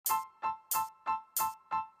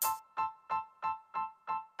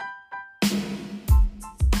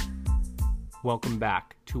Welcome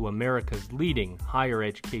back to America's leading higher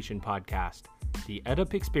education podcast, The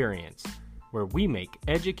EdUp Experience, where we make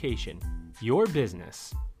education your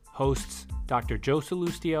business. Hosts Dr. Joe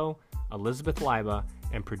Salustio, Elizabeth Leiba,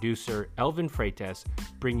 and producer Elvin Freitas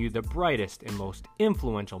bring you the brightest and most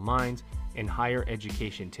influential minds in higher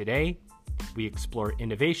education today. We explore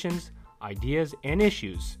innovations, ideas, and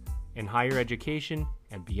issues in higher education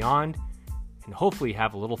and beyond, and hopefully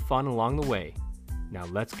have a little fun along the way. Now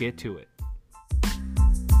let's get to it.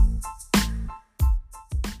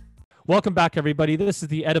 Welcome back, everybody. This is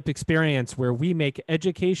the EdUp Experience, where we make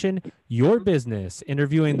education your business,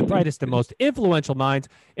 interviewing the brightest and most influential minds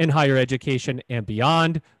in higher education and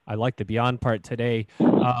beyond. I like the beyond part today.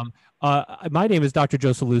 My name is Dr. Joe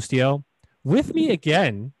Salustio. With me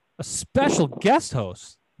again, a special guest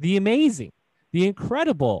host, the amazing, the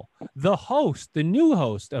incredible, the host, the new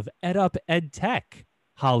host of EdUp EdTech,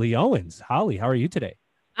 Holly Owens. Holly, how are you today?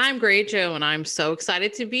 I'm great, Joe, and I'm so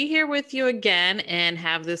excited to be here with you again and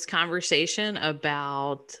have this conversation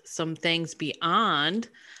about some things beyond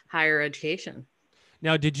higher education.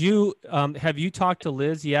 Now, did you have you talked to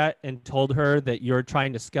Liz yet and told her that you're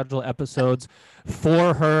trying to schedule episodes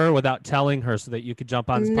for her without telling her so that you could jump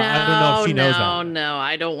on the spot? I don't know if she knows that. No,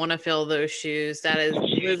 I don't want to fill those shoes.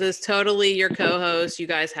 Liz is totally your co-host. You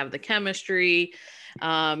guys have the chemistry.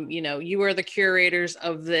 You are the curators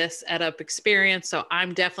of this EdUp experience. So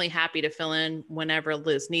I'm definitely happy to fill in whenever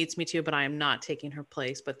Liz needs me to, but I am not taking her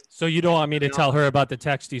place. But so you don't want me to tell her about the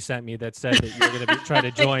text you sent me that said that you're going to try to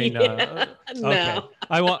join? No. Okay.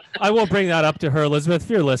 I won't bring that up to her. Elizabeth, if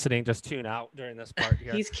you're listening, just tune out during this part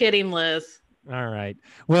here. He's kidding, Liz. All right.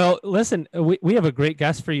 Well, listen, we have a great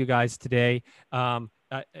guest for you guys today.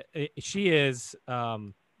 She is,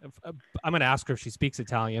 I'm going to ask her if she speaks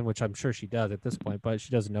Italian, which I'm sure she does at this point, but she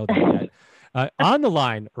doesn't know that yet. On the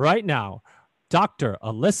line right now, Dr.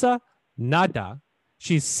 Alyssa Nota.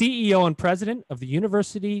 She's CEO and president of the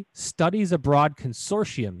University Studies Abroad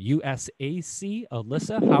Consortium, USAC.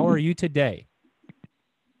 Alyssa, how are you today?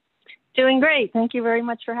 Doing great. Thank you very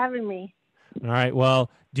much for having me. All right. Well,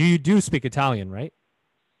 you do speak Italian, right?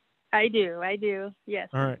 I do. Yes.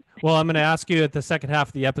 All right. Well, I'm going to ask you at the second half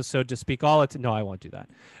of the episode to speak all it. No, I won't do that.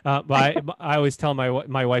 But I always tell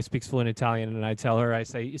my wife speaks fluent Italian, and I tell her, I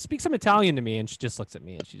say, speak some Italian to me. And she just looks at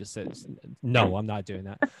me and she just says, no, I'm not doing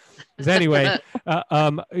that. Anyway,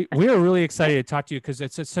 we are really excited to talk to you because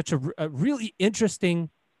it's such a really interesting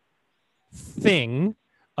thing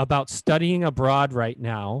about studying abroad right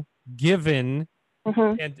now, given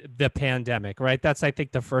the pandemic, right? That's, I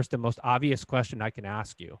think, the first and most obvious question I can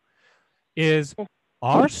ask you. Is,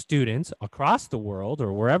 are students across the world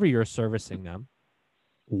or wherever you're servicing them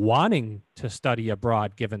wanting to study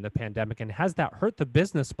abroad given the pandemic? And has that hurt the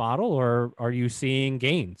business model, or are you seeing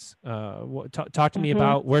gains? Talk to me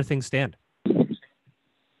about where things stand.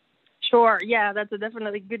 Sure. Yeah, that's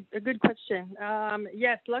definitely a good question.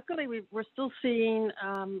 Yes, luckily we're still seeing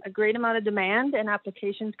a great amount of demand and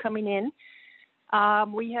applications coming in.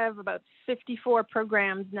 We have about 54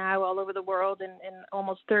 programs now all over the world in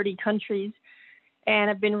almost 30 countries. And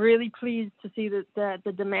I've been really pleased to see that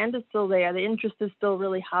the demand is still there. The interest is still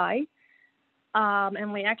really high.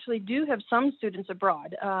 And we actually do have some students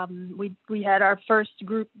abroad. We had our first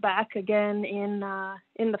group back again in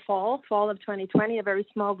the fall of 2020, a very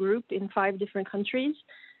small group in 5 different countries.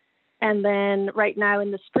 And then right now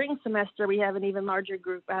in the spring semester, we have an even larger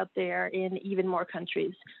group out there in even more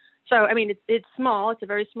countries. So, I mean, it's small. It's a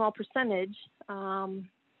very small percentage,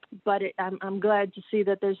 but I'm glad to see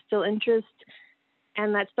that there's still interest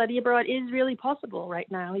and that study abroad is really possible right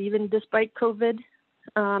now, even despite COVID.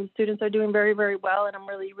 Students are doing very, very well, and I'm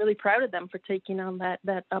really, really proud of them for taking on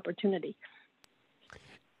that opportunity.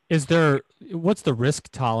 What's the risk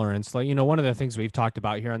tolerance? Like, one of the things we've talked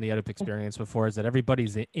about here on the EdUp Experience before is that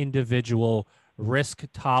everybody's individual risk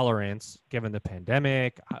tolerance, given the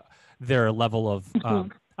pandemic, their level of,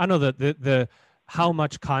 I don't know, the how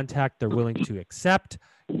much contact they're willing to accept,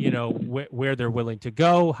 where they're willing to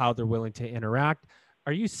go, how they're willing to interact.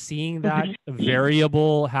 Are you seeing that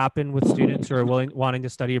variable happen with students who are wanting to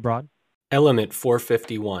study abroad? Element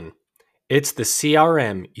 451. It's the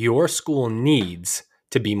CRM your school needs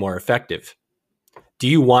to be more effective. Do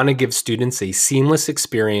you want to give students a seamless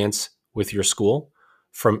experience with your school,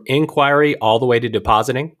 from inquiry all the way to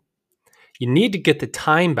depositing? You need to get the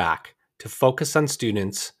time back to focus on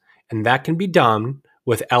students, and that can be done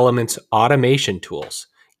with Element's automation tools,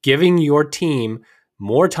 giving your team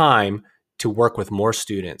more time to work with more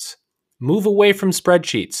students. Move away from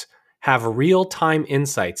spreadsheets, have real-time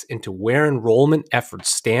insights into where enrollment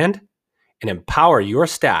efforts stand, and empower your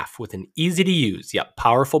staff with an easy-to-use yet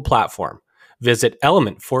powerful platform. Visit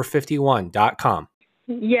element451.com.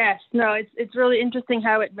 Yes, no, it's really interesting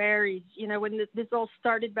how it varies. You know, when this all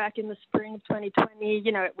started back in the spring of 2020,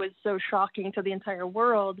 you know, it was so shocking to the entire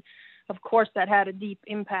world. Of course, that had a deep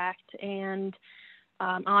impact and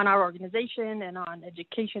on our organization and on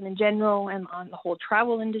education in general and on the whole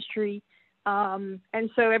travel industry. And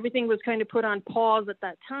so everything was kind of put on pause at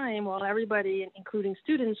that time while everybody, including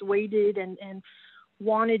students, waited and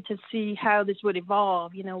wanted to see how this would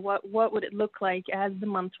evolve. You know, what would it look like as the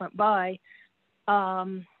months went by?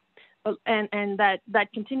 And that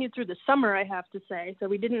continued through the summer, I have to say. So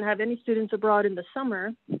we didn't have any students abroad in the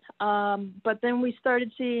summer, but then we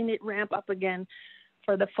started seeing it ramp up again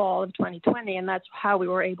for the fall of 2020, and that's how we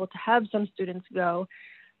were able to have some students go.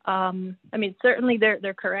 I mean, certainly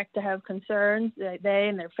they're correct to have concerns, they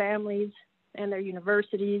and their families and their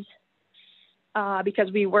universities,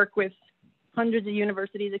 because we work with hundreds of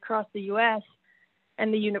universities across the U.S.,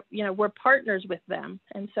 and we're partners with them,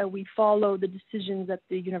 and so we follow the decisions that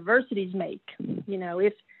the universities make. You know,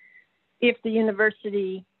 if the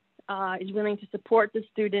university is willing to support the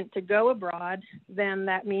student to go abroad, then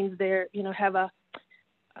that means they're have a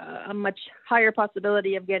much higher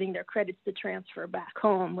possibility of getting their credits to transfer back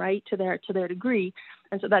home, right, to their degree,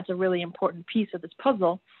 and so that's a really important piece of this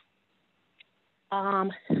puzzle.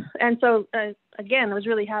 And so again, I was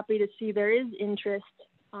really happy to see there is interest.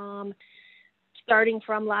 Starting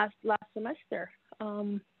from last semester.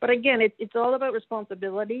 But again, it's all about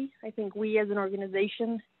responsibility. I think we as an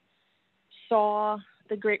organization saw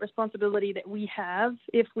the great responsibility that we have.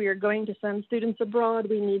 If we are going to send students abroad,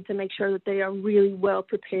 we need to make sure that they are really well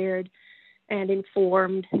prepared and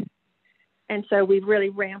informed. And so we've really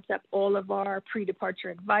ramped up all of our pre-departure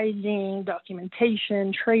advising,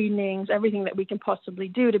 documentation, trainings, everything that we can possibly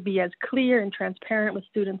do to be as clear and transparent with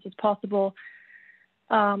students as possible.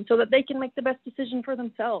 So that they can make the best decision for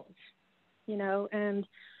themselves, you know. And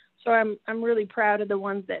so I'm really proud of the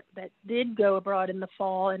ones that did go abroad in the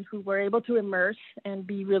fall and who were able to immerse and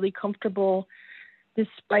be really comfortable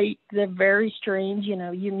despite the very strange,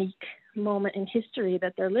 unique moment in history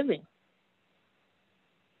that they're living.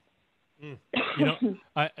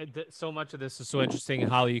 So much of this is so interesting.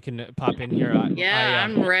 Holly, you can pop in here.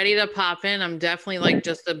 I'm ready to pop in. I'm definitely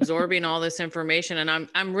just absorbing all this information, and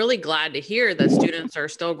I'm really glad to hear that students are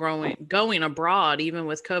still going abroad, even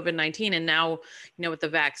with COVID-19, and now with the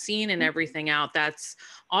vaccine and everything out. That's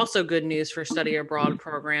also good news for study abroad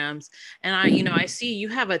programs. And I see you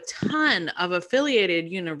have a ton of affiliated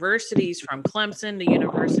universities from Clemson to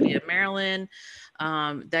University of Maryland.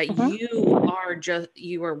 That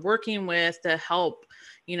you are working with to help,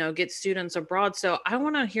 get students abroad. So I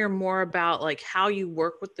want to hear more about how you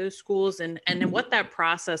work with those schools and what that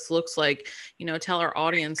process looks like. Tell our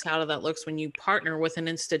audience how that looks when you partner with an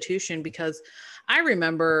institution, because I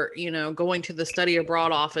remember, going to the study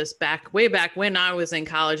abroad office way back when I was in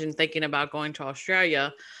college and thinking about going to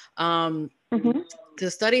Australia. To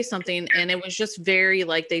study something, and it was just very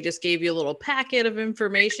they just gave you a little packet of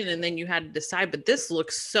information and then you had to decide. But this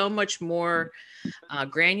looks so much more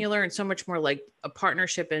granular and so much more like a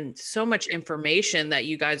partnership and so much information that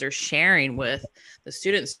you guys are sharing with the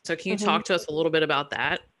students. So can you talk to us a little bit about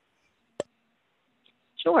that?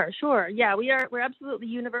 Sure. Yeah, we're absolutely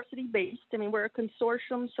university based. I mean, we're a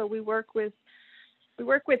consortium, so we work with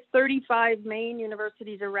 35 main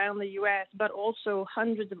universities around the U.S., but also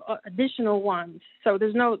hundreds of additional ones. So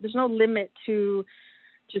there's no limit to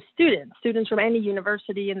students from any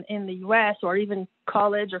university in the U.S. or even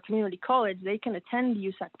college or community college. They can attend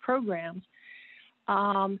USAC programs,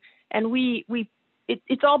 and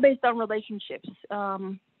it's all based on relationships.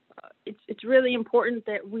 It's really important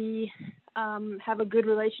that we have a good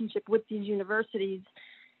relationship with these universities,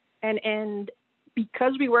 and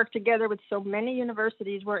because we work together with so many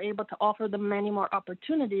universities, we're able to offer them many more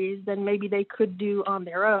opportunities than maybe they could do on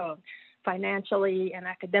their own, financially and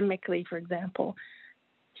academically, for example.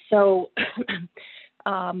 So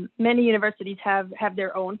many universities have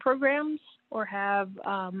their own programs or have,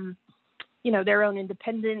 their own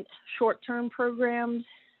independent short-term programs.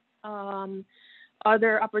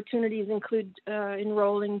 Other opportunities include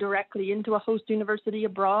enrolling directly into a host university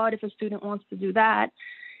abroad if a student wants to do that.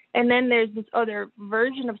 And then there's this other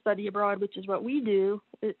version of study abroad, which is what we do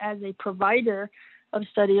as a provider of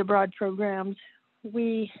study abroad programs.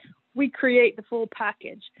 We create the full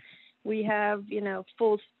package. We have,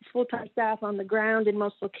 full-time staff on the ground in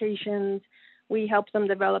most locations. We help them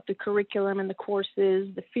develop the curriculum and the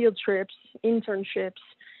courses, the field trips, internships,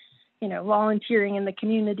 volunteering in the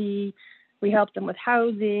community. We help them with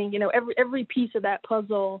housing. Every piece of that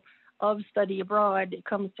puzzle of study abroad, it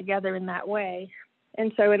comes together in that way.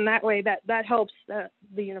 And so in that way, that helps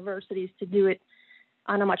the universities to do it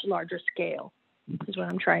on a much larger scale, is what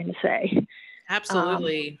I'm trying to say.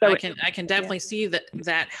 Absolutely. So I can definitely see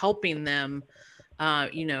that helping them,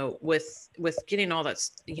 with getting all that,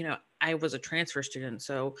 I was a transfer student,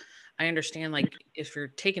 so I understand, like, if you're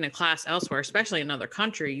taking a class elsewhere, especially another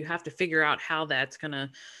country, you have to figure out how that's going to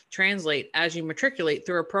translate as you matriculate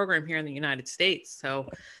through a program here in the United States. So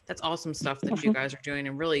that's awesome stuff that you guys are doing.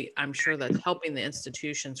 And really, I'm sure that's helping the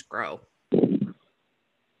institutions grow.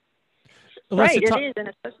 Right, it is. And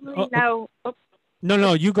especially now. Oh,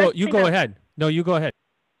 no, you go ahead. No, you go ahead.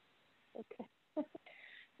 Okay.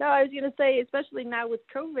 No, I was going to say, especially now with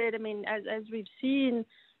COVID, I mean, as we've seen,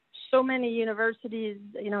 so many universities,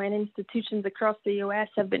 and institutions across the U.S.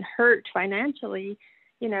 have been hurt financially,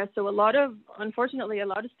 so unfortunately, a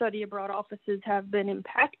lot of study abroad offices have been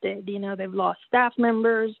impacted. They've lost staff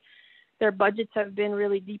members, their budgets have been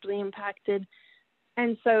really deeply impacted.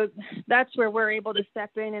 And so that's where we're able to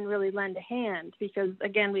step in and really lend a hand, because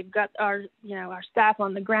again, we've got our staff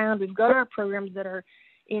on the ground, we've got our programs that are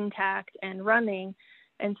intact and running.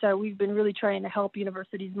 And so we've been really trying to help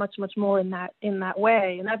universities much, much more in that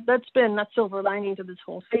way. And that's been that silver lining to this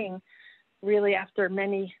whole thing. Really, after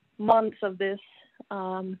many months of this,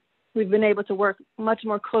 we've been able to work much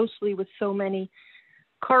more closely with so many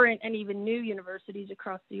current and even new universities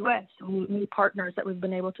across the U.S., new partners that we've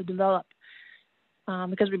been able to develop,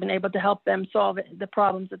 because we've been able to help them solve the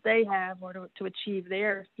problems that they have, or to achieve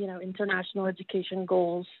their, international education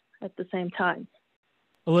goals at the same time.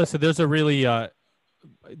 Alyssa, there's a really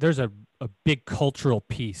there's a big cultural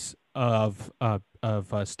piece of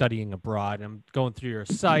studying abroad. I'm going through your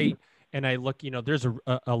site and I look, there's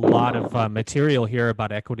a lot of material here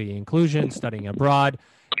about equity and inclusion, studying abroad,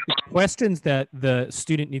 questions that the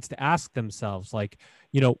student needs to ask themselves, like,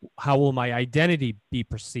 how will my identity be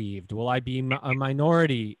perceived? Will I be a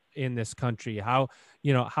minority in this country? What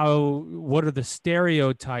are the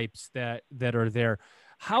stereotypes that are there?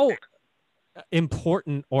 How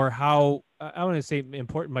important, or how, I want to say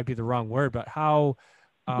important might be the wrong word, but how,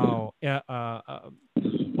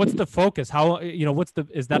 what's the focus? How,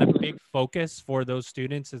 is that a big focus for those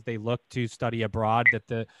students as they look to study abroad, that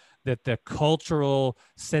the cultural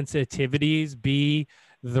sensitivities be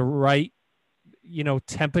the right,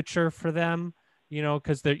 temperature for them,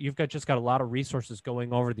 because you've just got a lot of resources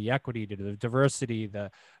going over the equity, to the diversity,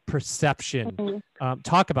 the perception. Mm-hmm.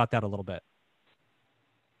 Talk about that a little bit.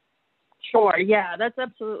 Sure. Yeah, that's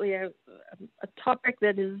absolutely a topic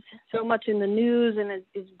that is so much in the news and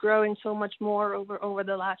is growing so much more over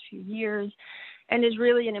the last few years, and is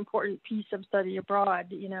really an important piece of study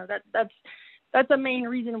abroad. That's the main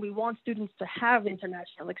reason we want students to have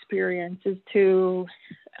international experience, is to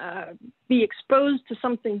be exposed to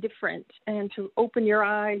something different and to open your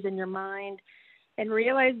eyes and your mind and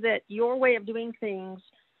realize that your way of doing things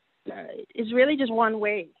is really just one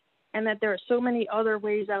way, and that there are so many other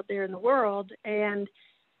ways out there in the world, and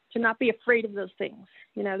to not be afraid of those things.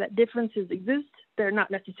 That differences exist. They're not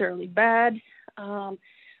necessarily bad or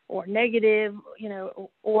negative,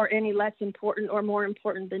 or any less important or more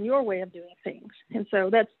important than your way of doing things. And so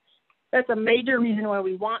that's a major reason why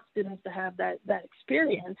we want students to have that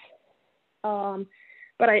experience.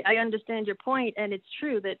 But I understand your point, and it's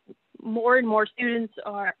true that more and more students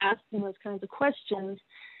are asking those kinds of questions.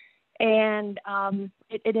 And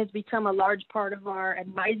it has become a large part of our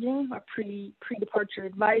advising, our pre-departure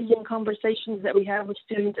advising conversations that we have with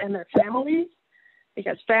students and their families,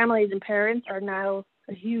 because families and parents are now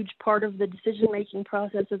a huge part of the decision-making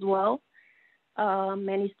process as well.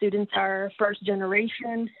 Many students are first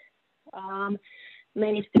generation.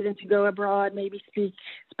 Many students who go abroad maybe speak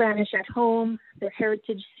Spanish at home. They're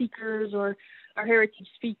heritage seekers or are heritage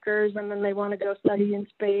speakers, and then they want to go study in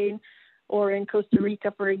Spain or in Costa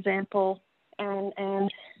Rica, for example, and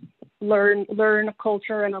learn a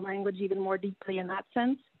culture and a language even more deeply in that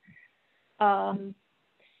sense. And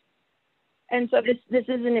so this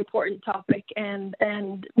is an important topic, and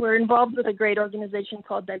we're involved with a great organization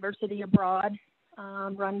called Diversity Abroad,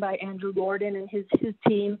 run by Andrew Gordon and his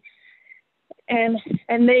team, and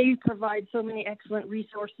they provide so many excellent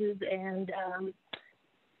resources and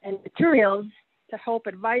materials to help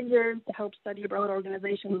advisors, to help study abroad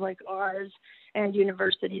organizations like ours and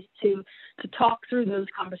universities to talk through those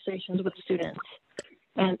conversations with students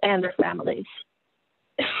and their families.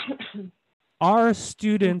 Are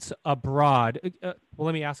students abroad, well,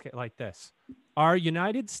 let me ask it like this. Are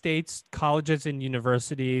United States colleges and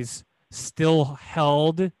universities still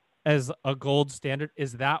held as a gold standard?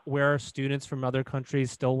 Is that where students from other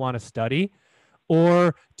countries still want to study?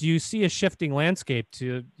 Or do you see a shifting landscape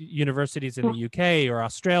to universities in the UK or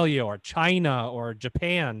Australia or China or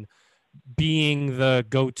Japan being the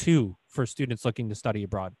go-to for students looking to study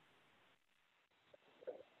abroad?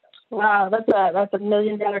 Wow, that's a $1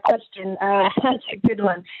 million question. That's a good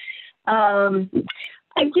one.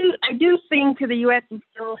 I do think the U.S. is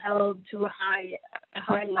still held to a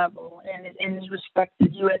high level and is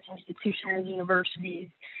respected U.S. institutions, universities.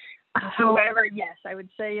 However, yes, I would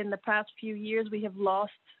say in the past few years we have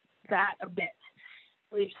lost that a bit.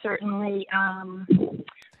 We've certainly.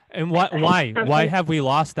 And why have we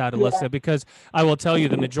lost that, Alyssa? Yeah. Because I will tell you,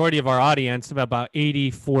 the majority of our audience, about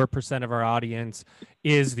 84% of our audience,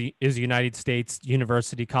 is United States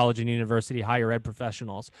university, college and university higher ed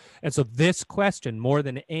professionals. And so this question, more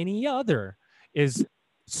than any other, is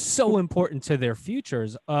so important to their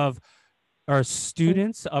futures of, are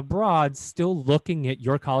students abroad still looking at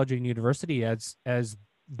your college and university as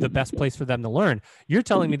the best place for them to learn? You're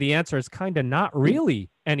telling me the answer is kind of not really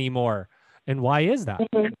anymore. And why is that?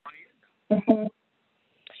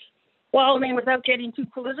 Well, I mean, without getting too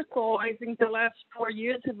political, I think the last 4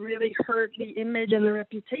 years have really hurt the image and the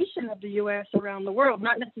reputation of the U.S. around the world,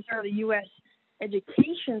 not necessarily the U.S.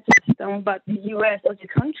 education system, but the U.S. as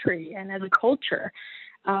a country and as a culture.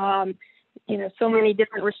 So many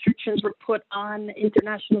different restrictions were put on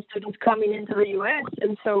international students coming into the U.S.,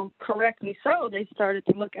 and so correctly so, they started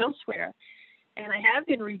to look elsewhere. And I have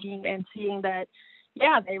been reading and seeing that,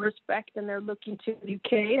 yeah, they respect and they're looking to the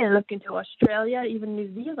UK, they're looking to Australia, even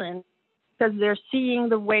New Zealand, because they're seeing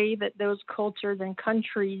the way that those cultures and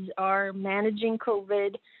countries are managing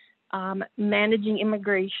COVID, managing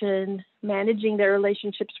immigration, managing their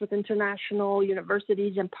relationships with international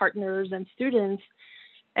universities and partners and students.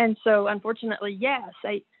 And so, unfortunately, yes,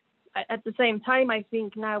 at the same time, I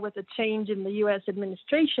think now with a change in the U.S.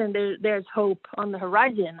 administration, there's hope on the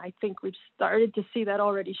horizon. I think we've started to see that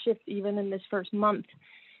already shift even in this first month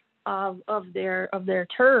of their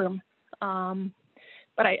term.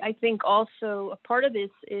 But I think also a part of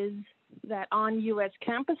this is that on U.S.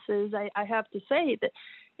 campuses, I have to say that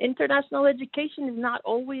international education is not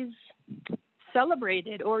always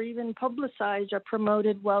celebrated or even publicized or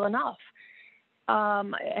promoted well enough.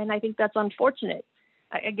 And I think that's unfortunate.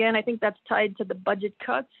 Again, I think that's tied to the budget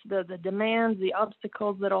cuts, the demands, the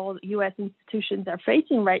obstacles that all U.S. institutions are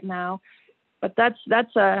facing right now. But that's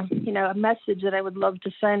a message that I would love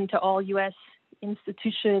to send to all U.S.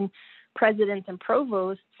 institution presidents and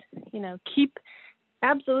provosts.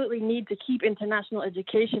 Absolutely need to keep international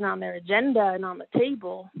education on their agenda and on the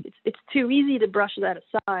table. It's too easy to brush that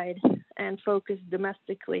aside and focus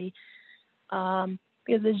domestically.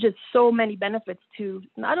 Because there's just so many benefits to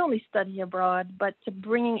not only study abroad, but to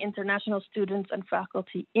bringing international students and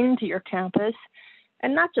faculty into your campus,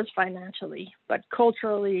 and not just financially, but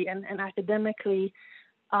culturally and academically.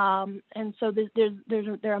 And so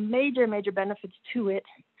there are major benefits to it,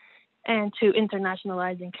 and to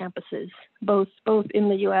internationalizing campuses, both in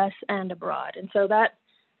the U.S. and abroad. And so that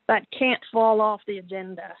can't fall off the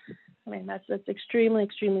agenda. I mean, that's extremely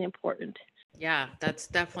important. Yeah, that's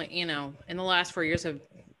definitely, in the last 4 years have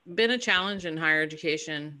been a challenge in higher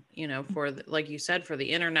education, like you said, for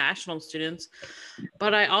the international students.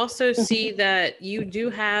 But I also see that you do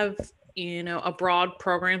have, abroad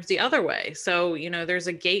programs the other way. So, there's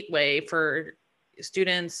a gateway for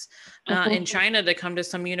students in China to come to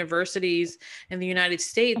some universities in the United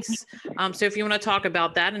States. So if you want to talk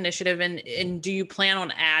about that initiative, and do you plan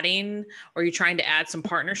on adding, or are you trying to add some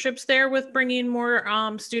partnerships there with bringing more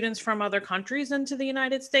students from other countries into the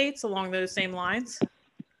United States along those same lines?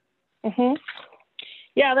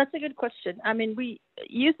 Yeah, that's a good question. I mean,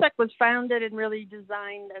 USAC was founded and really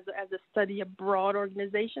designed as a study abroad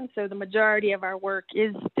organization. So the majority of our work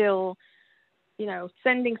is still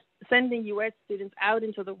sending U.S. students out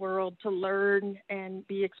into the world to learn and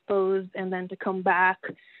be exposed, and then to come back,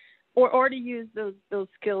 or to use those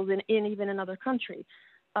skills in even another country.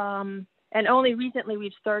 And only recently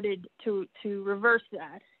we've started to reverse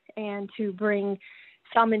that and to bring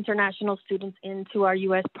some international students into our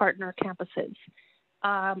U.S. partner campuses.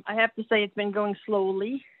 I have to say it's been going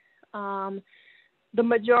slowly. The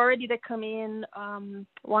majority that come in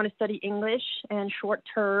want to study English and short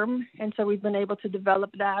term. And so we've been able to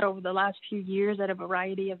develop that over the last few years at a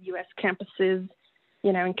variety of U.S. campuses,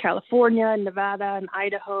 in California and Nevada and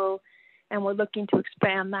Idaho. And we're looking to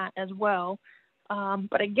expand that as well.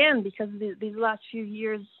 But again, because these last few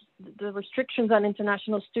years, the restrictions on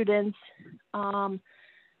international students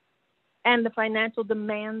and the financial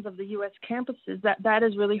demands of the U.S. campuses, that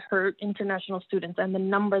has really hurt international students and the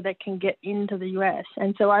number that can get into the U.S.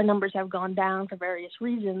 And so our numbers have gone down for various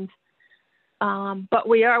reasons. But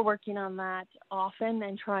we are working on that often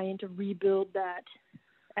and trying to rebuild that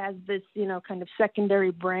as this, kind of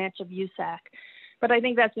secondary branch of USAC. But I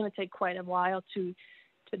think that's going to take quite a while to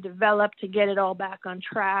develop, to get it all back on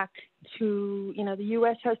track. The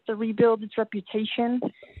U.S. has to rebuild its reputation.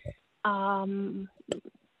 And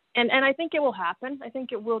I think it will happen. I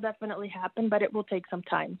think it will definitely happen, but it will take some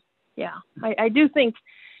time. Yeah, I do think,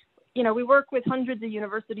 we work with hundreds of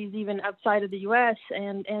universities even outside of the U.S.,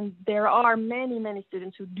 and there are many, many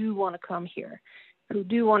students who do want to come here, who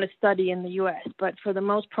do want to study in the U.S., but for the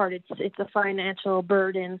most part, it's a financial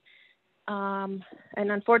burden. And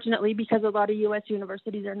unfortunately, because a lot of U.S.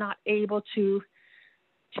 universities are not able to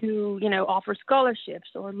offer scholarships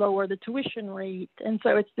or lower the tuition rate. And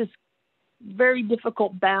so it's this very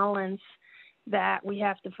difficult balance that we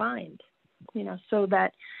have to find, so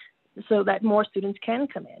that more students can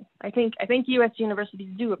come in. I think U.S.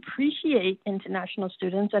 universities do appreciate international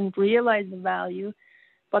students and realize the value,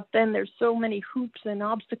 but then there's so many hoops and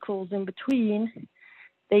obstacles in between.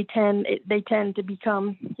 They tend to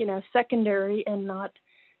become, secondary, and not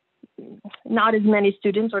as many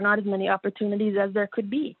students or not as many opportunities as there could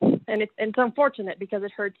be. And it's unfortunate because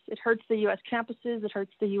it hurts the U.S. campuses, it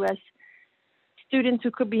hurts the U.S. students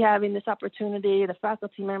who could be having this opportunity, the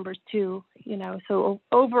faculty members too, So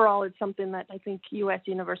overall, it's something that I think U.S.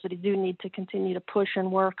 universities do need to continue to push and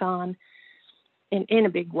work on in a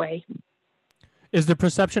big way. Is the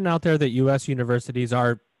perception out there that U.S. universities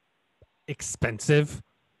are expensive?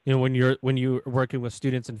 When you're working with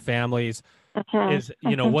students and families,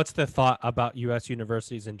 what's the thought about U.S.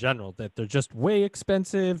 universities in general? That they're just way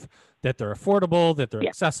expensive, that they're affordable, that they're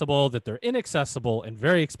accessible, that they're inaccessible and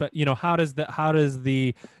very expensive. How does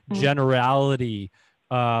the generality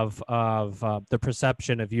of the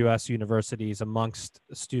perception of U.S. universities amongst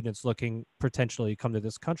students looking potentially come to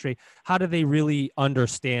this country, how do they really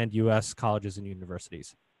understand U.S. colleges and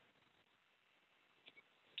universities?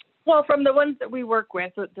 Well, from the ones that we work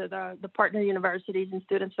with, the partner universities and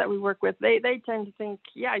students that we work with, they tend to think,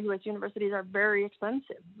 U.S. universities are very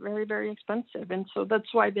expensive, very, very expensive. And so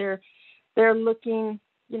that's why they're looking,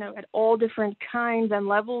 at all different kinds and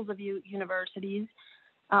levels of universities.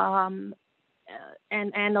 And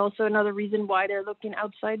also another reason why they're looking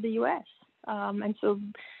outside the U.S. And so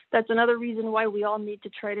that's another reason why we all need to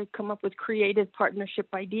try to come up with creative partnership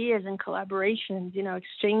ideas and collaborations,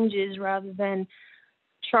 exchanges rather than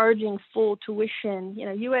charging full tuition.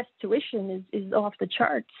 U.S. tuition is off the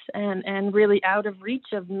charts and really out of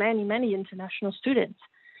reach of many, many international students.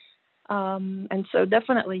 And so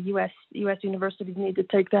definitely U.S. universities need to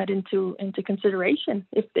take that into consideration.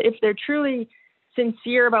 If they're truly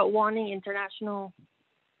sincere about wanting to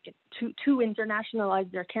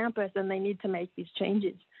internationalize their campus, then they need to make these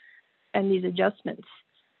changes and these adjustments.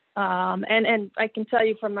 And I can tell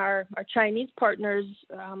you from our Chinese partners,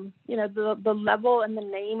 the level and the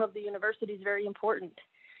name of the university is very important.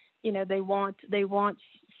 They want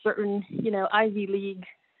certain, Ivy League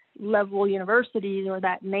level universities or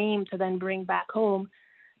that name to then bring back home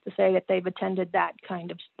to say that they've attended that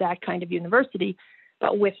kind of university.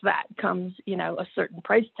 But with that comes, a certain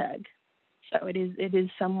price tag. So it is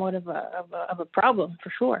somewhat of a problem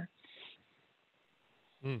for sure.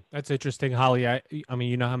 That's interesting, Holly. I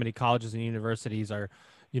mean, how many colleges and universities are,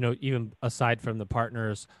 even aside from the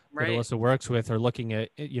partners that Alyssa works with, are looking at,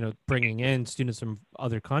 bringing in students from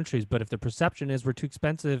other countries. But if the perception is we're too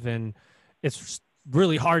expensive and it's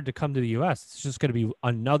really hard to come to the U.S., it's just going to be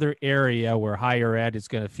another area where higher ed is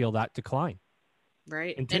going to feel that decline.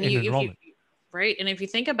 Right. In enrollment. Right. And if you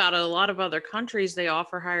think about it, a lot of other countries, they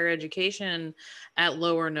offer higher education at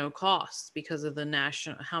low or no cost because of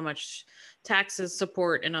how much taxes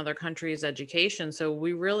support in other countries' education. So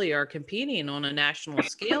we really are competing on a national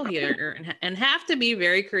scale here and have to be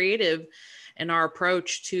very creative in our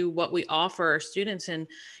approach to what we offer our students. And,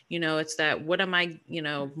 it's that, what am I,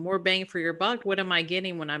 more bang for your buck? What am I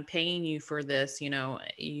getting when I'm paying you for this?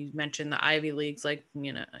 You mentioned the Ivy Leagues, like,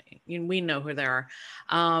 we know who they are.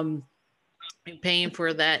 Paying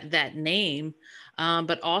for that name,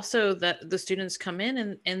 but also that the students come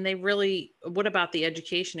in and they really, what about the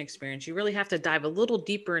education experience? You really have to dive a little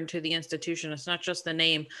deeper into the institution. It's not just the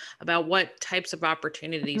name, about what types of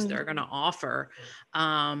opportunities they're going to offer,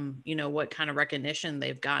 what kind of recognition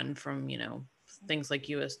they've gotten from, things like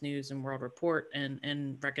U.S. News and World Report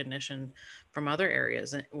and recognition from other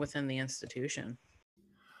areas within the institution.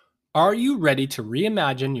 Are you ready to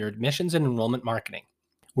reimagine your admissions and enrollment marketing?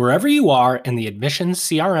 Wherever you are in the admissions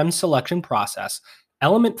CRM selection process,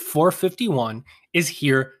 Element 451 is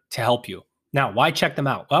here to help you. Now, why check them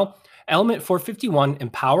out? Well, Element 451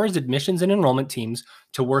 empowers admissions and enrollment teams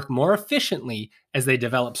to work more efficiently as they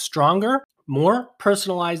develop stronger, more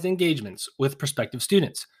personalized engagements with prospective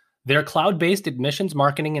students. Their cloud-based admissions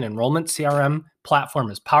marketing and enrollment CRM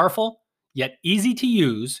platform is powerful, yet easy to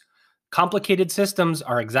use. Complicated systems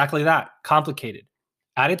are exactly that, complicated.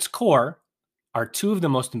 At its core are two of the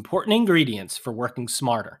most important ingredients for working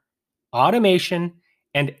smarter: automation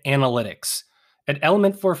and analytics. At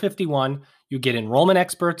Element 451, you get enrollment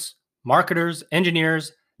experts, marketers,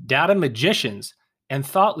 engineers, data magicians, and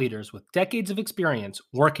thought leaders with decades of experience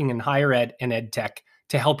working in higher ed and ed tech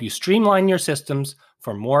to help you streamline your systems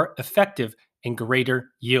for more effective and greater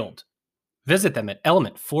yield. Visit them at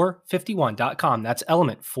element451.com. That's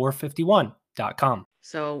element451.com.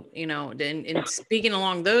 So, in speaking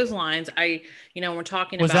along those lines, we're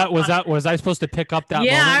talking Was about. Was I supposed to pick up that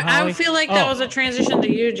moment, Yeah, I Holly? feel like that was a transition to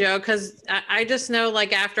you, Joe, because I just know,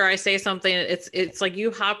 like, after I say something, it's like you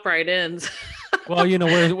hop right in. Well,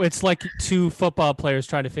 it's like two football players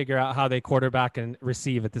trying to figure out how they quarterback and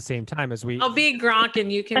receive at the same time as we. I'll be Gronk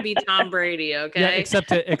and you can be Tom Brady, okay? Yeah,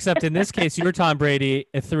 except in this case, you're Tom Brady.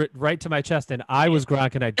 It threw it right to my chest, and I was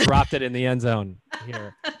Gronk, and I dropped it in the end zone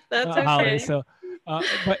here. That's okay. Holly, so,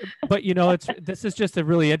 but this is just a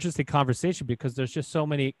really interesting conversation because there's just so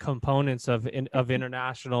many components of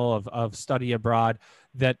international of study abroad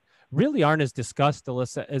that really aren't as discussed,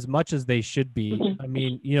 Alyssa, as much as they should be. I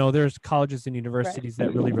mean, there's colleges and universities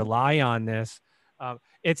that really rely on this.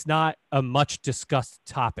 It's not a much discussed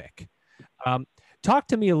topic. Talk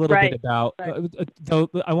to me a little bit about, though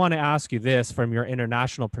I want to ask you this from your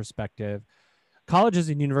international perspective. Colleges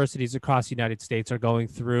and universities across the United States are going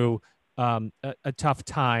through a tough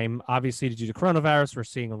time. Obviously, due to coronavirus, we're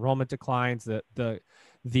seeing enrollment declines.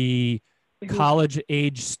 The college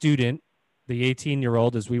age student, the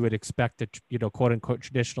 18-year-old, as we would expect, a quote unquote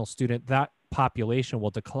traditional student, that population will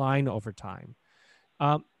decline over time.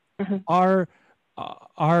 Are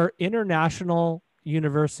international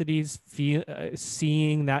universities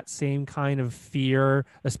seeing that same kind of fear,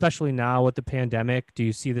 especially now with the pandemic? Do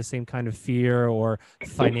you see the same kind of fear or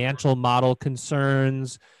financial model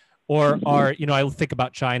concerns? Or I think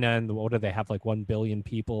about China and what do they have, like 1 billion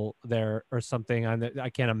people there or something? I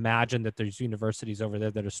can't imagine that there's universities over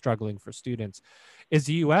there that are struggling for students. Is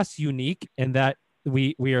the U.S. unique in that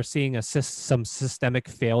we are seeing some systemic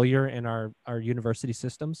failure in our university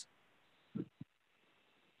systems?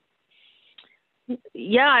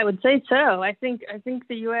 Yeah, I would say so. I think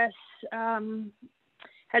the U.S.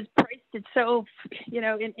 Has priced itself,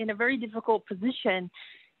 in a very difficult position.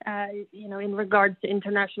 In regards to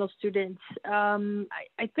international students.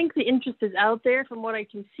 I think the interest is out there from what I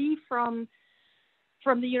can see from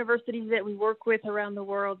the universities that we work with around the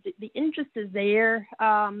world. The interest is there.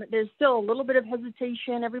 There's still a little bit of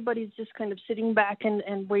hesitation. Everybody's just kind of sitting back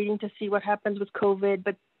and waiting to see what happens with COVID.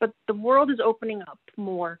 But the world is opening up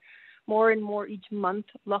more and more each month,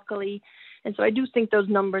 luckily. And so I do think those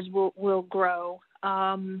numbers will grow.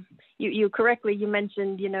 You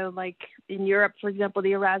mentioned, like in Europe, for example,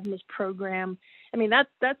 the Erasmus program. I mean,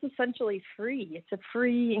 that's essentially free. It's a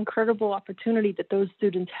free, incredible opportunity that those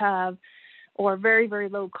students have, or very, very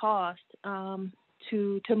low cost,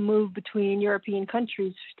 to move between European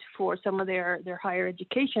countries for some of their higher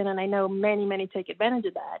education. And I know many take advantage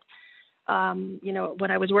of that.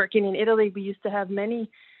 When I was working in Italy, we used to have many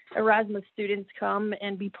Erasmus students come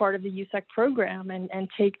and be part of the USAC program and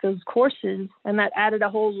take those courses. And that added a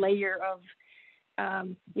whole layer of,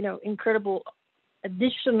 incredible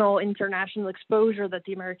additional international exposure that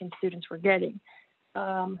the American students were getting.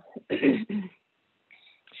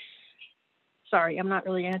 Sorry, I'm not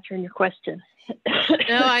really answering your question.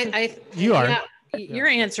 No, you are. Yeah, you're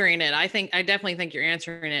answering it. I definitely think you're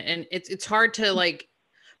answering it. And it's hard to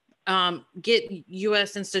get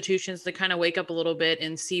U.S. institutions to kind of wake up a little bit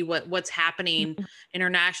and see what's happening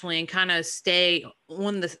internationally and kind of stay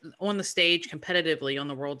on the stage competitively on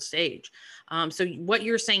the world stage. So what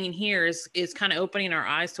you're saying here is kind of opening our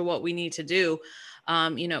eyes to what we need to do.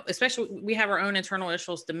 Especially we have our own internal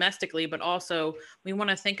issues domestically, but also we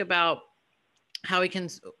want to think about how we can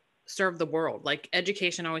serve the world. Like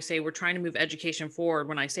education, I always say we're trying to move education forward.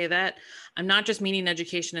 When I say that, I'm not just meaning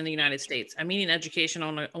education in the United States. I'm meaning education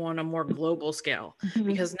on a more global scale,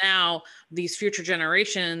 because now these future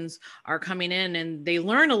generations are coming in and they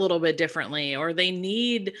learn a little bit differently, or they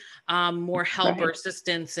need more help or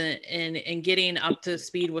assistance in getting up to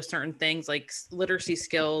speed with certain things like literacy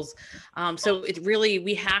skills. So it really,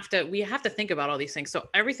 we have to think about all these things. So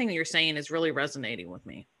everything that you're saying is really resonating with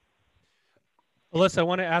me. Alyssa, I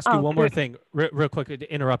want to ask you one more thing real quick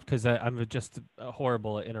to interrupt, because I'm just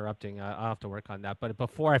horrible at interrupting. I'll have to work on that. But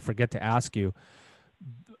before I forget to ask you,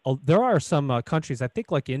 there are some countries, I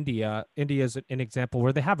think like India is an example,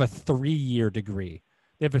 where they have a 3-year degree.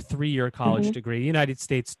 They have a 3-year college degree. United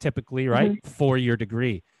States typically, right, 4-year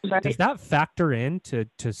degree. Right. Does that factor into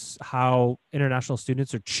how international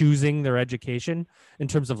students are choosing their education in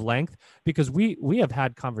terms of length? Because we have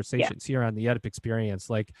had conversations here on the EdUp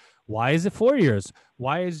experience, like, why is it 4 years?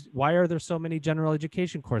 Why are there so many general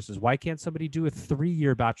education courses? Why can't somebody do a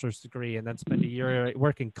 3-year bachelor's degree and then spend a year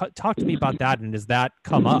working? Talk to me about that. And does that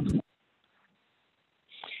come up?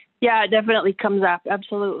 Yeah, it definitely comes up.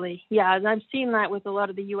 Absolutely. Yeah, and I've seen that with a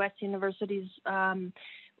lot of the U.S. universities,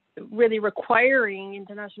 really requiring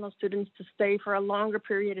international students to stay for a longer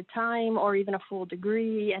period of time, or even a full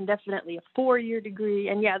degree, and definitely a 4-year degree.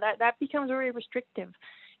 And yeah, that becomes very restrictive,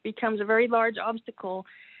 becomes a very large obstacle.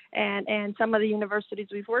 And some of the universities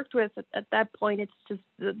we've worked with at that point, it's just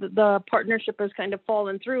the partnership has kind of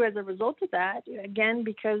fallen through as a result of that. Again,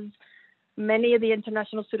 because many of the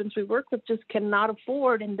international students we work with just cannot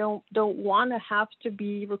afford and don't want to have to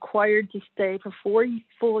be required to stay for 4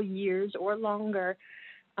 full years or longer,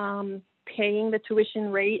 paying the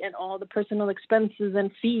tuition rate and all the personal expenses and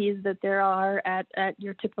fees that there are at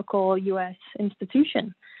your typical U.S.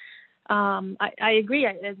 institution. I agree.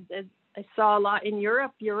 I saw a lot in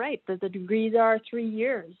Europe. You're right. The degrees are 3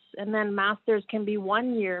 years, and then masters can be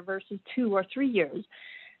 1 year versus 2 or 3 years.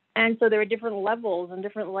 And so there are different levels and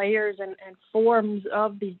different layers and forms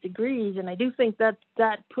of these degrees. And I do think that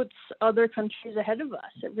puts other countries ahead of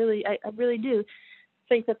us. I really do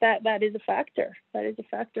think that is a factor. That is a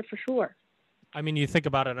factor for sure. I mean, you think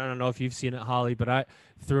about it, I don't know if you've seen it, Holly, but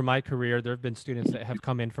through my career, there have been students that have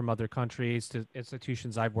come in from other countries to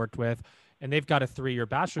institutions I've worked with, and they've got a 3-year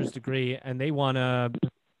bachelor's degree, and they want to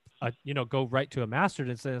go right to a master's,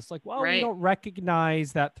 and say, it's like, well, we don't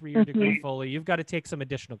recognize that 3-year degree fully. You've got to take some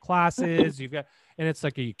additional classes. And it's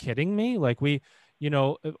like, are you kidding me? Like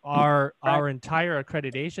our entire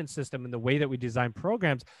accreditation system and the way that we design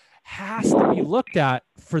programs has to be looked at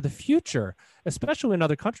for the future, especially when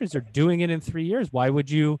other countries are doing it in 3 years. Why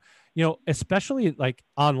would you, especially like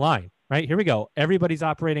online, right? Here we go. Everybody's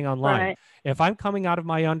operating online. Right. If I'm coming out of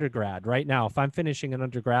my undergrad right now, if I'm finishing an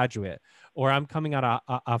undergraduate, or I'm coming out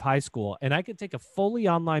of high school, and I could take a fully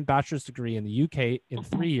online bachelor's degree in the UK in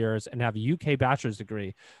 3 years and have a UK bachelor's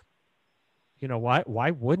degree,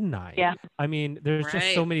 why wouldn't I? Yeah. I mean, there's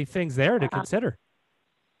just so many things there to consider.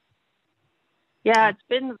 Yeah, it's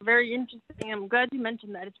been very interesting. I'm glad you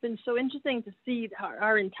mentioned that. It's been so interesting to see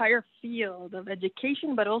our entire field of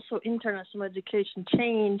education, but also international education,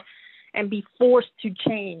 change and be forced to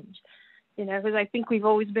change. Because I think we've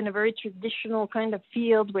always been a very traditional kind of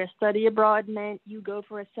field where study abroad meant you go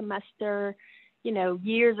for a semester.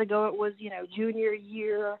 Years ago it was, junior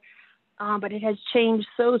year. But it has changed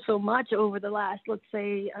so much over the last, let's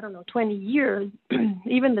say, 20 years.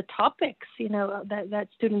 Even the topics, that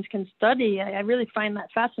students can study. I really find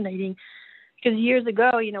that fascinating, because years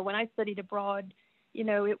ago, when I studied abroad,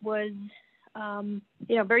 it was,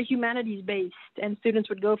 very humanities based, and students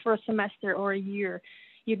would go for a semester or a year.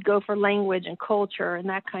 You'd go for language and culture and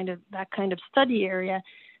that kind of study area.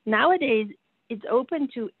 Nowadays, it's open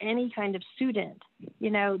to any kind of student.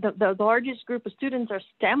 The largest group of students are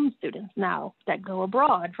STEM students now that go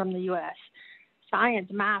abroad from the U.S. Science,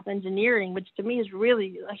 math, engineering, which to me is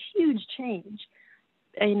really a huge change.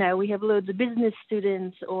 We have loads of business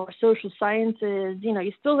students or social sciences.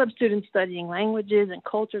 You still have students studying languages and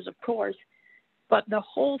cultures, of course, but the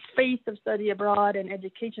whole face of study abroad and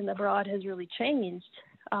education abroad has really changed.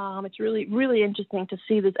 It's really, really interesting to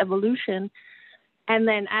see this evolution. And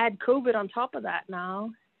then add COVID on top of that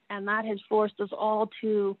now, and that has forced us all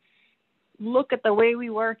to look at the way we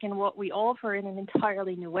work and what we offer in an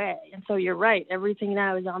entirely new way. And so you're right, everything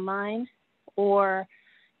now is online, or,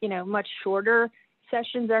 much shorter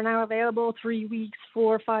sessions are now available, 3 weeks,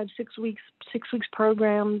 4, 5, 6 weeks, 6 weeks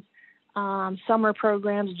programs, summer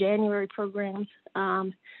programs, January programs.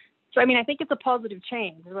 So, I think it's a positive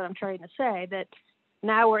change is what I'm trying to say, that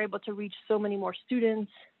now we're able to reach so many more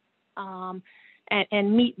students,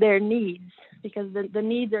 and meet their needs, because the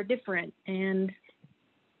needs are different, and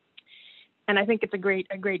I think it's a great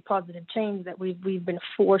positive change that we've been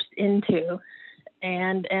forced into,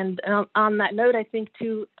 and on that note, I think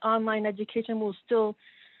too, online education will still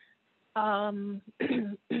online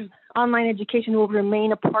education will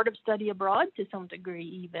remain a part of study abroad to some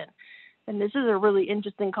degree even, and this is a really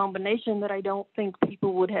interesting combination that I don't think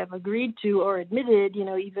people would have agreed to or admitted,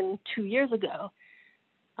 even 2 years ago.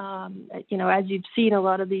 As you've seen, a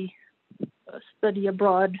lot of the study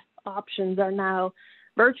abroad options are now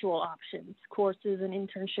virtual options, courses and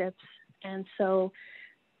internships. And so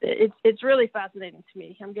it's really fascinating to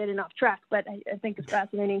me. I'm getting off track, but I think it's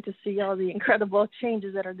fascinating to see all the incredible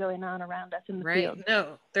changes that are going on around us in the field.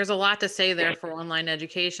 No, there's a lot to say there for online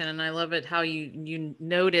education. And I love it how you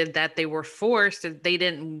noted that they were forced, they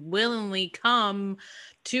didn't willingly come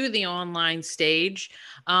to the online stage.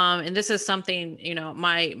 And this is something,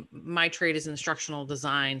 my trade is instructional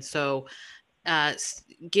design. So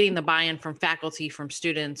getting the buy-in from faculty, from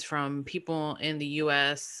students, from people in the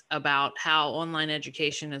US about how online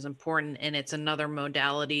education is important, and it's another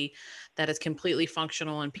modality that is completely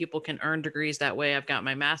functional and people can earn degrees that way. I've got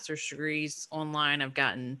my master's degrees online. I'm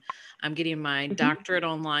getting my doctorate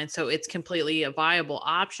online. So it's completely a viable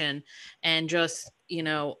option, and just,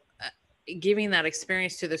 giving that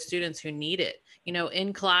experience to the students who need it,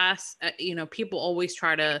 in class. People always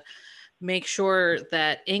try to make sure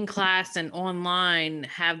that in class and online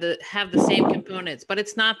have the same components, but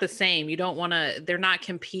it's not the same. You don't want to, they're not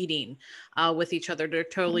competing with each other. They're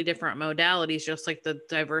totally different modalities, just like the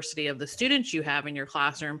diversity of the students you have in your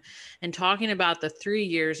classroom. And talking about the 3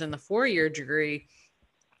 years and the 4-year degree,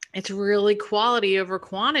 it's really quality over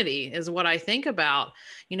quantity is what I think about.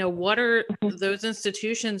 What are those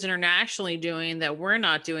institutions internationally doing that we're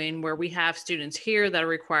not doing, where we have students here that are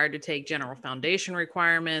required to take general foundation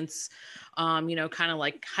requirements, kind of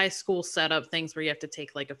like high school setup things where you have to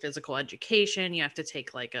take like a physical education, you have to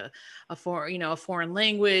take like a foreign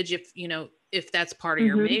language, if that's part of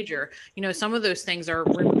your major. Some of those things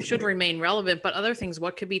should remain relevant, but other things,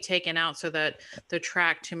 what could be taken out so that the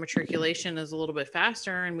track to matriculation is a little bit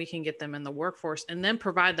faster and we can get them in the workforce, and then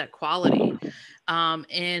provide that quality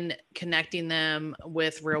in connecting them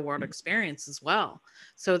with real world experience as well.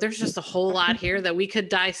 So there's just a whole lot here that we could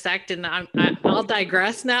dissect, and I'll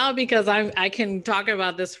digress now because I can talk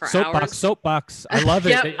about this for hours. Soapbox. I love it.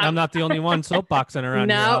 Yep, I'm not the only one soapboxing around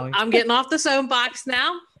here. No, I'm getting off the soapbox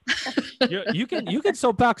now. You can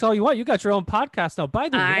soapbox all you want. You got your own podcast now. By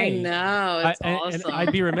the way, I know, it's awesome. And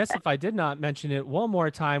I'd be remiss if I did not mention it one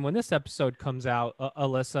more time when this episode comes out,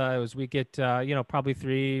 Alyssa. As we get, probably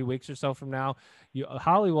 3 weeks or so from now,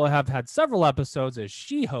 Holly will have had several episodes as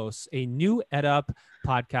she hosts a new EdUp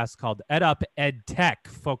podcast called EdUp Ed Tech,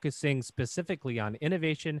 focusing specifically on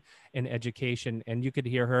innovation and education. And you could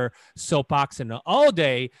hear her soapboxing all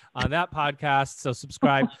day on that podcast. So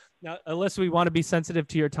subscribe. Now, Alyssa, we want to be sensitive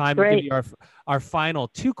to your time and give you our final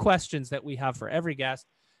 2 questions that we have for every guest.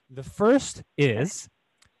 The first is,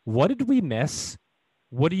 what did we miss?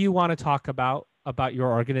 What do you want to talk about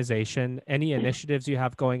your organization? Any initiatives you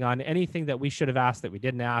have going on? Anything that we should have asked that we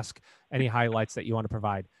didn't ask? Any highlights that you want to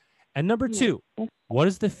provide? And number 2, what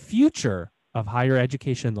does the future of higher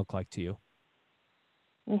education look like to you?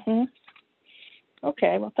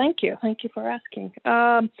 Okay, well, thank you. Thank you for asking.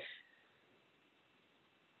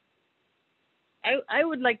 I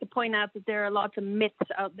would like to point out that there are lots of myths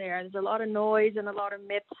out there. There's a lot of noise and a lot of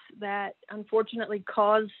myths that unfortunately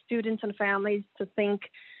cause students and families to think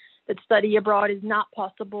that study abroad is not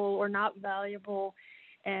possible or not valuable.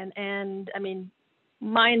 And I mean,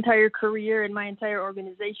 my entire career and my entire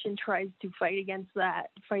organization tries to fight against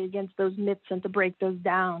those myths and to break those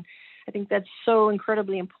down. I think that's so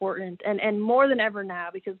incredibly important, and more than ever now,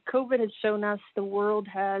 because COVID has shown us the world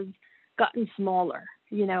has gotten smaller,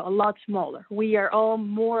 a lot smaller. We are all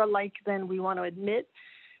more alike than we want to admit,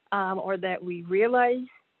 or that we realize.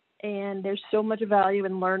 And there's so much value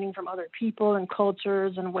in learning from other people and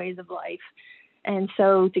cultures and ways of life. And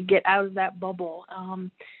so to get out of that bubble,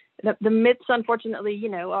 the myths, unfortunately,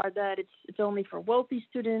 are that it's only for wealthy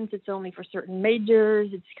students, it's only for certain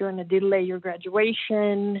majors, it's going to delay your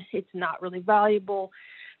graduation, it's not really valuable.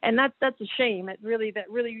 And that's a shame. That really,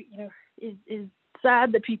 is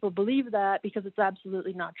sad that people believe that, because it's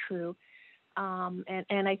absolutely not true.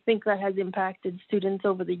 And I think that has impacted students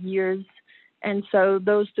over the years. And so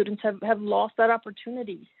those students have lost that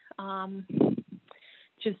opportunity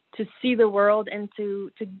just to see the world and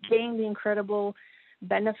to gain the incredible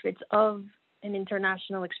benefits of an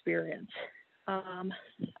international experience.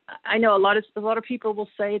 I know a lot of people will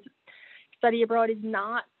say study abroad is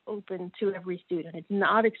not open to every student. It's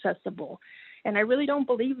not accessible. And I really don't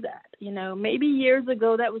believe that. Maybe years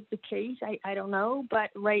ago that was the case. I don't know.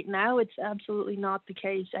 But right now it's absolutely not the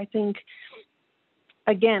case. I think,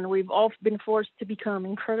 again, we've all been forced to become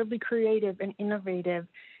incredibly creative and innovative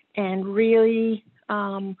and really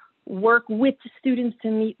work with the students to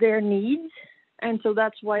meet their needs. And so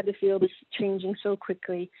that's why the field is changing so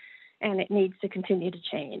quickly, and it needs to continue to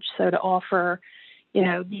change. So to offer,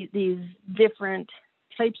 these different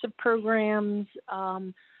types of programs,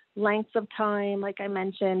 lengths of time, like I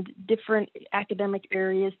mentioned, different academic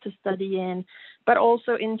areas to study in, but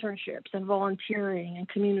also internships and volunteering and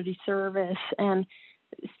community service and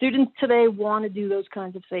Students today want to do those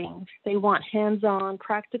kinds of things. They want hands-on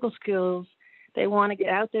practical skills. They want to get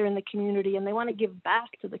out there in the community, and they want to give back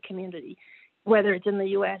to the community, whether it's in the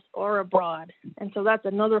U.S. or abroad. And so that's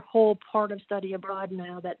another whole part of study abroad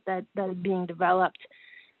now that is being developed.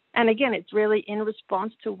 And again, it's really in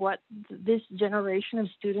response to what this generation of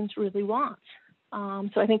students really want.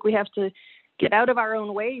 So I think we have to get out of our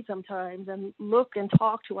own way sometimes and look and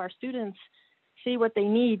talk to our students, see what they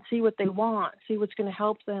need, see what they want, see what's going to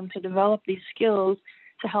help them to develop these skills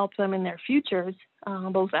to help them in their futures,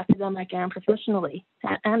 both academic and professionally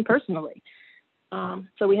and personally.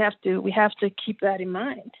 So we have to keep that in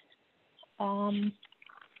mind.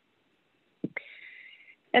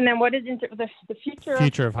 And then what is the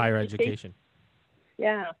future of higher education?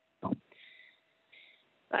 Yeah,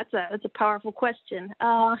 that's a powerful question.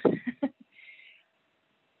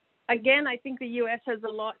 Again, I think the U.S. has a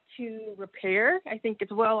lot to repair. I think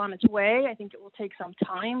it's well on its way. I think it will take some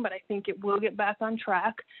time, but I think it will get back on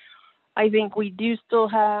track. I think we do still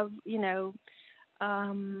have, in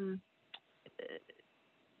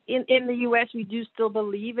the U.S., we do still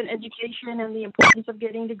believe in education and the importance of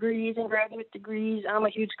getting degrees and graduate degrees. I'm a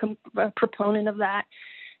huge proponent of that,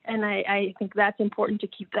 and I think that's important to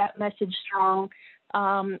keep that message strong.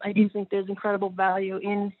 I do think there's incredible value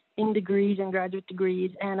in degrees and graduate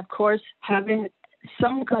degrees, and of course, having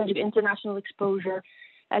some kind of international exposure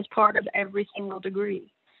as part of every single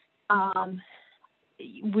degree.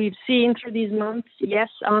 We've seen through these months, yes,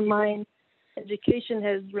 online education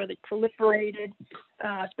has really proliferated,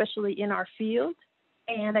 especially in our field,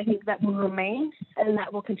 and I think that will remain and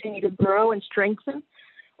that will continue to grow and strengthen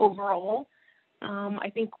overall.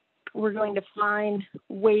 I think we're going to find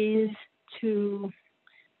ways to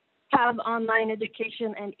have online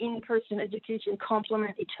education and in-person education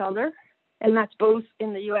complement each other, and that's both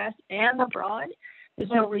in the U.S. and abroad. There's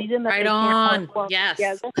no reason that right they on. can't work well Yes.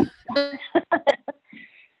 together.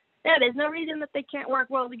 Yeah, there's no reason that they can't work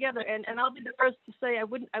well together. And I'll be the first to say I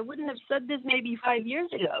wouldn't have said this maybe 5 years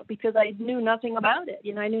ago because I knew nothing about it.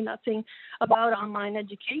 I knew nothing about online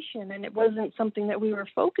education, and it wasn't something that we were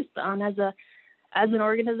focused on as an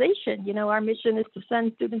organization. Our mission is to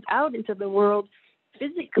send students out into the world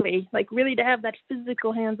physically, like really to have that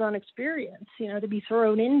physical hands-on experience, to be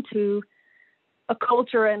thrown into a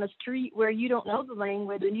culture and a street where you don't know the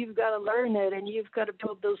language and you've got to learn it and you've got to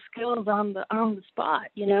build those skills on the spot,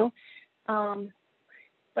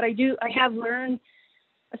 But I have learned,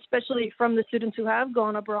 especially from the students who have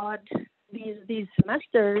gone abroad these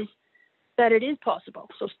semesters, that it is possible.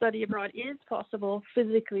 So study abroad is possible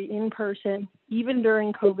physically in person, even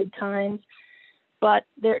during COVID times. But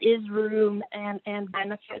there is room and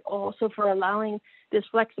benefit also for allowing this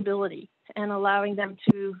flexibility and allowing them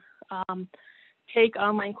to take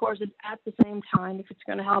online courses at the same time if it's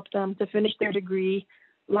going to help them to finish their degree,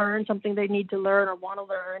 learn something they need to learn or want to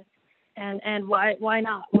learn, and why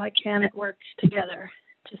not? Why can't it work together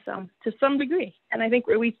to some degree? And I think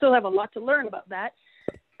we still have a lot to learn about that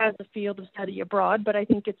as a field of study abroad. But I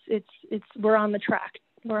think we're on the track.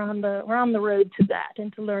 We're on the road to that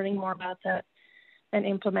and to learning more about that and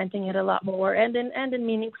implementing it a lot more and in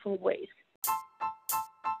meaningful ways.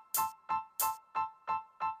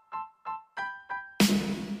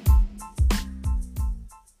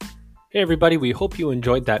 Hey everybody, we hope you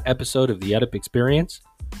enjoyed that episode of the EDUP Experience.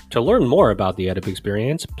 To learn more about the EDUP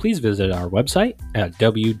Experience, please visit our website at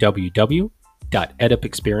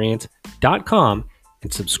www.edupexperience.com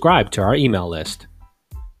and subscribe to our email list.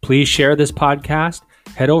 Please share this podcast,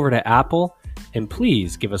 head over to Apple, and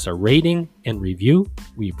please give us a rating and review.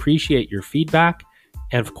 We appreciate your feedback.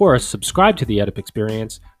 And of course, subscribe to the EDUP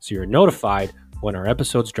Experience so you're notified when our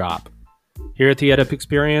episodes drop. Here at the EDUP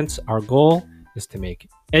Experience, our goal is to make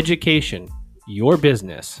education your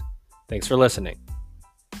business. Thanks for listening.